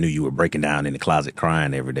say I knew you were breaking down in the closet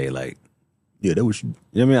crying every day. Like, yeah, that was, you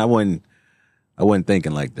know what I mean? I wasn't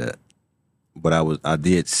thinking like that, but I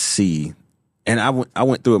did see, and I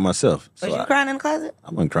went through it myself. Was you crying in the closet?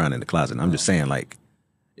 I wasn't crying in the closet. I'm just saying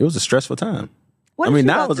it was a stressful time.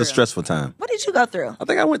 Now it was a stressful time. What did you go through? I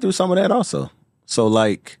think I went through some of that also. So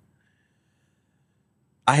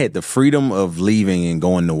I had the freedom of leaving and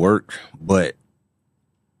going to work, but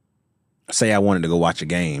say I wanted to go watch a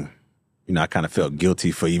game, I kind of felt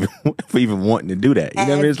guilty for even wanting to do that. You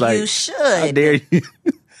know what I mean? It's like, you should.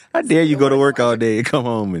 How dare you go to work all day and come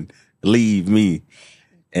home and leave me?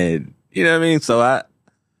 And you know what I mean? So I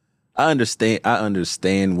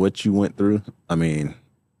understand what you went through. I mean,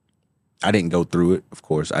 I didn't go through it, of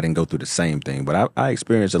course. I didn't go through the same thing, but I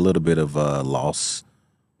experienced a little bit of loss,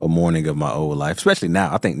 a mourning of my old life, especially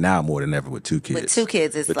now. I think now more than ever with 2 kids. With 2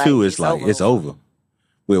 kids, it's it's over.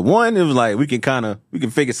 With 1, it was like we can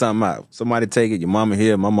figure something out. Somebody take it. Your mama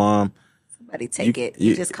here, my mom. Somebody take it.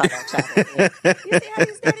 You just call that child. You see how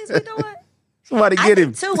these daddies be doing? Somebody get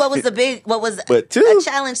him. Too. What was a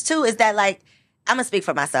challenge too is that I'm gonna speak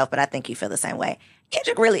for myself, but I think you feel the same way.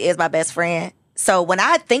 Kendrick really is my best friend. So when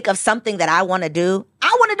I think of something that I want to do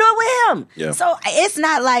it with him. Yeah. So it's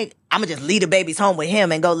not like I'm gonna just leave the babies home with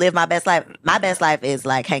him and go live my best life. My best life is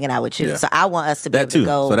hanging out with you. Yeah. So I want us to be able to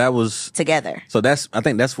go together. So I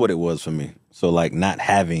think that's what it was for me. So not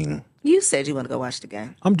having. You said you want to go watch the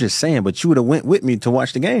game. I'm just saying, but you would have went with me to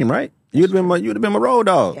watch the game, right? You'd have been my road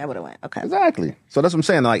dog. Yeah, I would have went. Okay. Exactly. So that's what I'm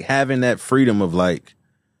saying. Like having that freedom of like,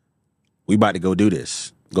 we about to go do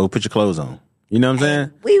this. Go put your clothes on. You know what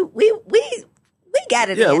I'm saying? We got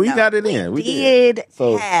it in. Yeah, we though. got it in. We did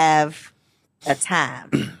So- have a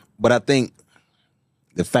time. But I think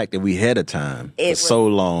the fact that we had a time It for was- so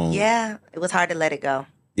long. Yeah, it was hard to let it go.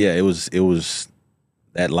 Yeah, it was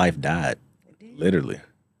that life died. Literally.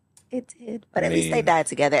 It did. But I at least they mean, died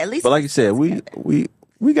together. At least But like you said,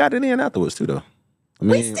 we got it in afterwards too though. I we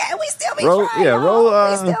mean, still be Ro- trying. yeah, y'all.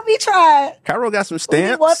 Ro, we still be trying. Cairo got some We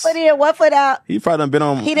stamps. 1 foot in, 1 foot out. He probably done been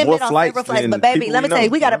on He didn't more been on flights several flights, than but baby, people let me tell you,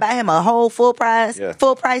 we got to buy him a whole full price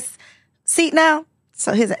seat now.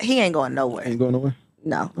 So he ain't going nowhere. Ain't going nowhere.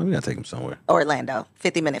 No, Well, we gotta take him somewhere. Orlando,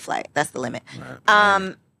 50-minute flight. That's the limit.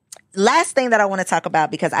 Right. Last thing that I want to talk about,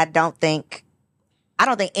 because I don't think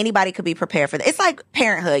anybody could be prepared for that. It's like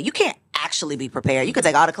parenthood. You can't actually be prepared. You could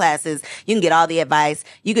take all the classes. You can get all the advice.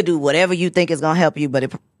 You could do whatever you think is going to help you, but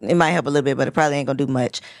it might help a little bit, but it probably ain't going to do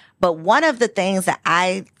much. But one of the things that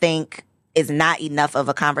I think is not enough of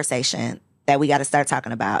a conversation that we got to start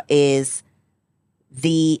talking about is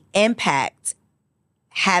the impact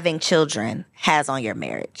having children has on your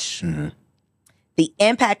marriage. Mm-hmm. The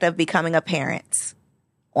impact of becoming a parent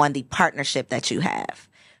on the partnership that you have.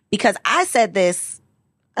 Because I said this,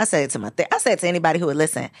 I said it to anybody who would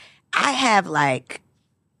listen. I have like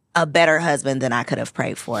a better husband than I could have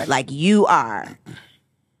prayed for. Like you are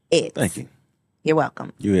it. Thank you. You're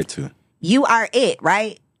welcome. You it too. You are it,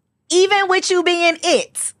 right? Even with you being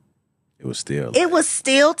it It was still. was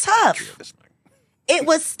still tough. It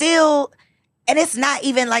was still, and it's not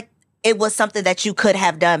even like it was something that you could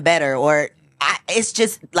have done better or it's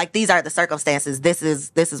just like, these are the circumstances. This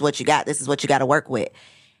is what you got. This is what you got to work with.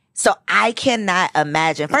 So I cannot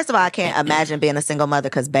imagine. First of all, I can't imagine being a single mother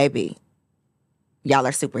because, baby, y'all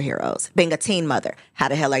are superheroes. Being a teen mother, how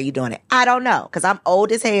the hell are you doing it? I don't know because I'm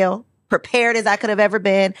old as hell, prepared as I could have ever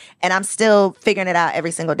been, and I'm still figuring it out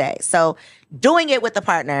every single day. So doing it with a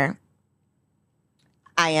partner,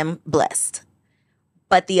 I am blessed.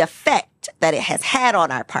 But the effect that it has had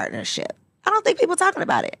on our partnership, I don't think people are talking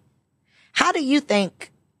about it. How do you think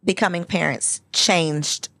becoming parents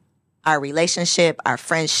changed our relationship, our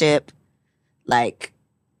friendship? Like,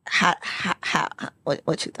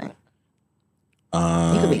 what you think? You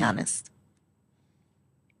can be honest.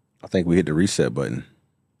 I think we hit the reset button.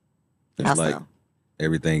 It's How like so?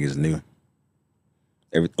 everything is new.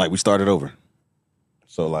 Like we started over.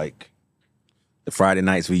 So like the Friday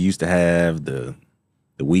nights we used to have, the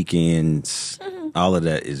weekends, all of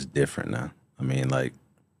that is different now. I mean, like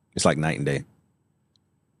it's like night and day.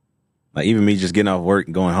 Like even me just getting off work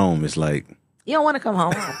and going home, it's like You don't want to come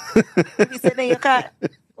home. You be sitting in your car.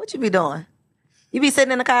 What you be doing? You be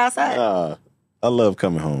sitting in the car outside? I love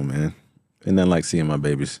coming home, man. And then like seeing my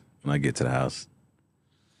babies when I get to the house.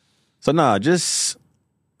 So just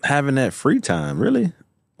having that free time, really.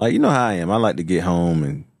 Like, you know how I am. I like to get home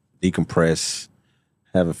and decompress,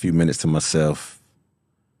 have a few minutes to myself.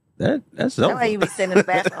 That's That's over. why you be sitting in the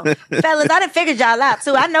bathroom. Fellas, I done figured y'all out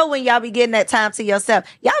too. I know when y'all be getting that time to yourself.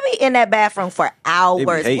 Y'all be in that bathroom for They be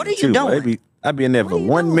hours. hating What are you too. doing? I be in there What for are you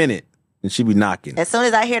 1 doing? minute and she be knocking. As soon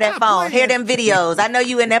as I hear that phone, hear them videos, I know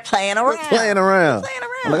you in there playing around. Playing around. Playing around.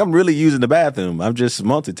 I'm like, I'm really using the bathroom. I'm just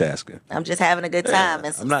multitasking. I'm just having a good time.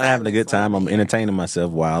 and some I'm not having a good silence time. while I'm here. entertaining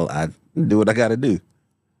myself while I do what I got to do.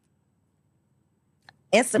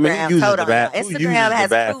 Instagram, who uses hold the on. bath- who uses Instagram the has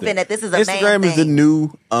bathroom? proven that this is a Instagram main is the thing.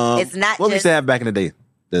 new. It's not what we used just- to have back in the day.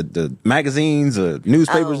 The magazines,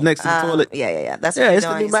 newspapers next to the toilet. Yeah. That's Yeah, what it's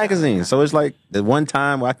you're the doing. new magazine. So it's like the one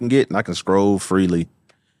time where I can get and I can scroll freely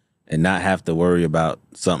and not have to worry about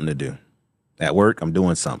something to do. At work, I'm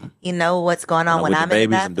doing something. You know what's going on when With I'm the in the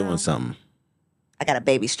babies, I'm bathroom? doing something. I got a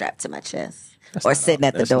baby strapped to my chest. That's or not sitting all-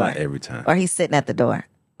 at the that's door. not every time. Or he's sitting at the door.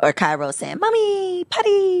 Or Cairo saying, "Mommy,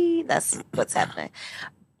 putty." That's what's happening.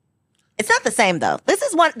 It's not the same though. This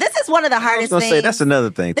is one of the I was hardest gonna things. say that's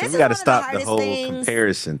another thing. Too. This We is got one to of the stop the hardest whole things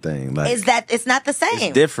comparison thing. Like, is that it's not the same.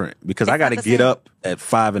 it's different because I It's got to not the get same. up at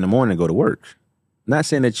 5 a.m. and go to work. Not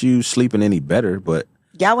saying that you sleeping any better, but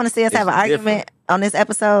Y'all want to see us have an It's argument different. on this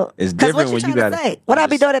episode? It's 'Cause what different when you trying to gotta- say? What I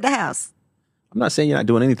be just- doing at the house? I'm not saying you're not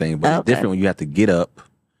doing anything. But Okay. it's different when you have to get up,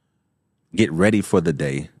 get ready for the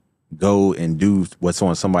day, go and do what's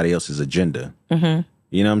on somebody else's agenda. Mm-hmm.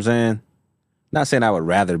 You know what I'm saying? Not saying I would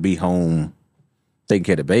rather be home taking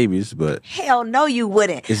care of the babies, but Hell no, you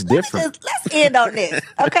wouldn't. It's Let me different. let's end on this.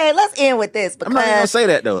 Okay, let's end with this because I'm not even gonna say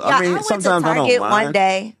that though. y'all, I mean, went sometimes to I Target don't mind. one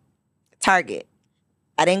day. Target.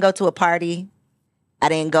 I didn't go to a party. I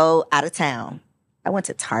didn't go out of town. I went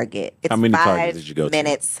to Target. It's How many 5 Targets did you go to?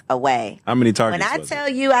 minutes away. How many targets? When I was tell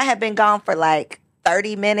it? you I have been gone for like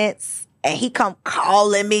 30 minutes and he come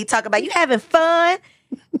calling me, talking about, you having fun?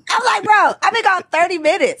 I'm like, bro, I've been gone 30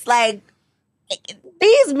 minutes. Like,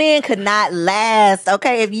 these men could not last,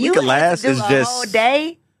 okay? If you can had last, to do it's a just- whole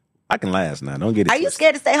day, I can last now. Don't get it. are you twisted.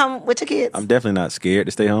 scared to stay home with your kids? I'm definitely not scared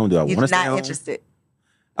to stay home. Do I want You're to stay not home? interested.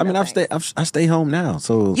 I mean, No I stay home now,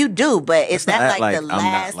 so You do, but it's not act like the I'm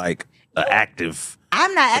last. not like an active.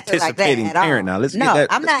 I'm not acting like that participating at all. parent now. Let's get no,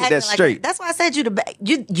 that- I'm not let's get acting that like straight. that. That's why I said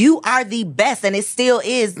you are the best, and it still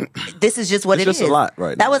is. This is just what It's it just is. a lot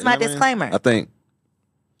right now. That was You my know what I mean? disclaimer. I think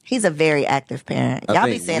He's a very active parent. I Y'all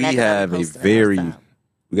be think saying we that. have a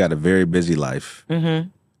we got a very busy life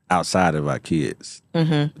outside of our kids.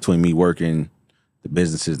 Between me working, the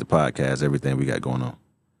businesses, the podcast, everything we got going on.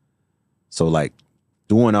 So like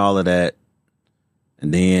doing all of that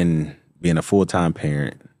and then being a full-time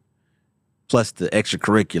parent, plus the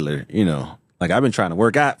extracurricular, like I've been trying to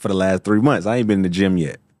work out for the last 3 months. I ain't been in the gym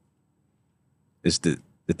yet. It's the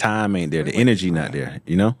time ain't there. The energy not there.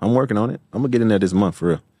 I'm working on it. I'm gonna get in there this month for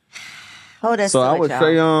real. Hold us. So I would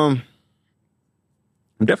say, I'm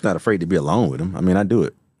definitely not afraid to be alone with him. I mean, I do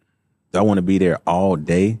it. Do I want to be there all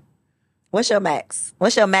day? What's your max?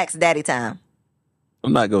 What's your max daddy time?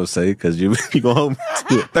 I'm not gonna say because you go home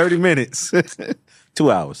to 30 minutes,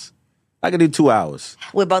 2 hours. I can do 2 hours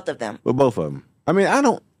With both of them. with both of them. I mean, I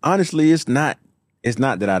don't. Honestly, it's not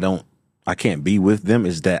that I can't be with them.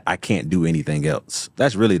 It's that I can't do anything else.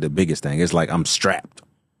 That's really the biggest thing. It's like I'm strapped.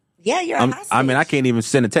 Yeah, you're a hostage. I mean, I can't even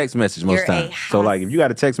send a text message most You're a times. So like, if you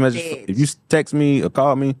got a text message, hostage. if you text me or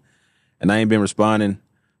call me, and I ain't been responding,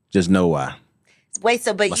 just know why. Wait,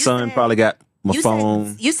 so but My you son said, probably got my you phone.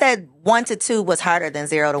 Said, you said 1 to 2 was harder than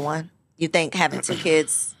 0 to 1. You think having 2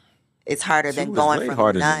 kids is harder than Two is going way from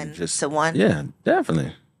harder none than just- to 1? Yeah,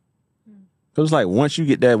 definitely. Cause like once you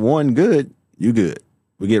get that one good, you good.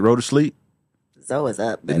 We get Ro to sleep. Zoe is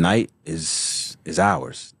up. The baby. night is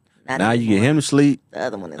ours. Not Now you get anymore. him to sleep. The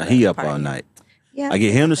other one is Now he up partying. all night. Yeah, I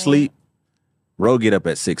get him to that's sleep. Ro get up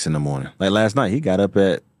at 6 in the morning. Like last night, he got up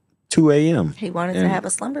at 2 a.m. He wanted to And have a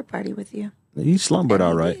slumber party with you. He slumbered And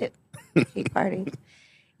all he right. did. He partied.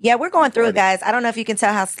 Yeah, we're going through it, guys. I don't know if you can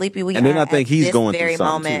tell how sleepy we are. And then I think at he's this going very through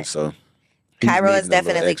something moment. too. So Cairo he's needing is a little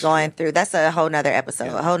definitely extra. going through. That's a whole nother episode,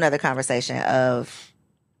 a whole nother conversation of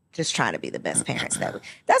just trying to be the best parents.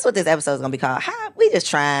 That's what this episode is going to be called. We just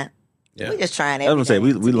trying. Yeah. We just trying. That's what I'm saying. every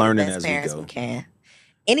We day to be the learning best as we parents go. can.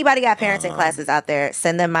 Anybody got parenting classes out there?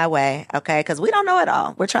 Send them my way, okay? Because we don't know it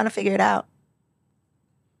all. We're trying to figure it out.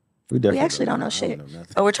 We We definitely actually don't know I shit. know nothing.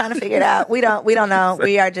 But we're trying to figure it out. We don't know.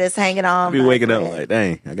 We are just hanging on. I be by waking up thread. like,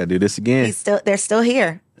 dang, I gotta do this again. They're still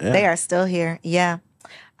here. Yeah. They are still here. Yeah.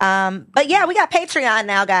 But yeah, we got Patreon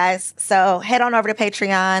now, guys. So head on over to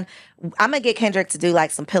Patreon. I'm gonna get Kendrick to do like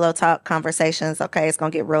some pillow talk conversations. Okay, it's gonna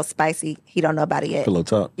get real spicy. He don't know about it yet. Pillow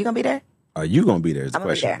talk. You gonna be there? Are you gonna be there? Is the I'm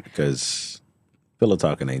gonna be question there. because pillow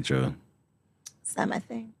talking ain't true. It's not my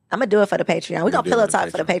thing. I'm gonna do it for the Patreon. We're gonna do it pillow for the talk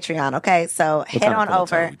for the Patreon. Okay, so What head kind of on pillow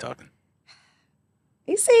over. talk we talking?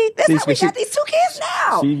 You see, that's See, how we she- got these 2 kids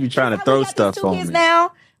now. She be trying to That's how we throw got stuff these 2 on kids me.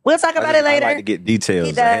 now. We'll talk about it later. I like to get details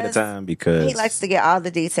He ahead of does. time because He likes to get all the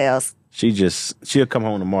details. she'll come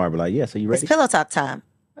home tomorrow and be like, yeah, so you ready? It's pillow talk time.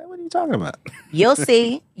 Like, what are you talking about? You'll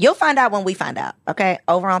see. You'll find out when we find out. Okay.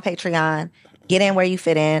 Over on Patreon. Get in where you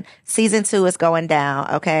fit in. Season 2 is going down.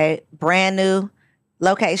 Okay. Brand new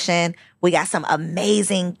location. We got some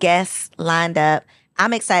amazing guests lined up.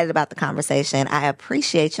 I'm excited about the conversation. I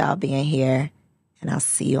appreciate y'all being here. And I'll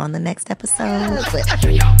see you on the next episode.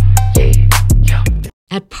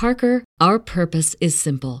 At Parker, our purpose is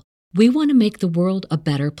simple. We want to make the world a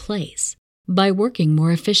better place by working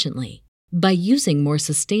more efficiently, by using more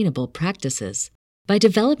sustainable practices, by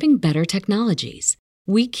developing better technologies.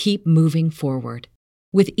 We keep moving forward.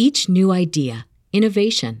 With each new idea,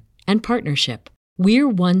 innovation, and partnership, we're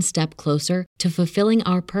one step closer to fulfilling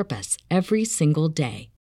our purpose every single day.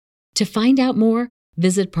 To find out more,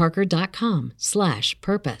 visit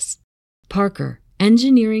parker.com/purpose. Parker,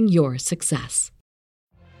 engineering your success.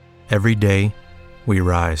 Every day, we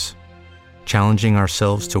rise, challenging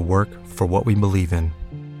ourselves to work for what we believe in.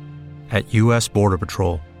 At U.S. Border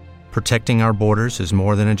Patrol, protecting our borders is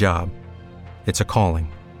more than a job. It's a calling.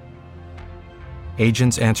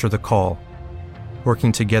 Agents answer the call,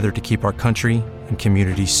 working together to keep our country and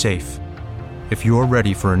communities safe. If you're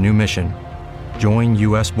ready for a new mission, join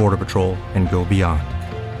U.S. Border Patrol and go beyond.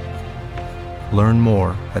 Learn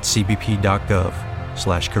more at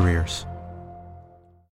cbp.gov/careers.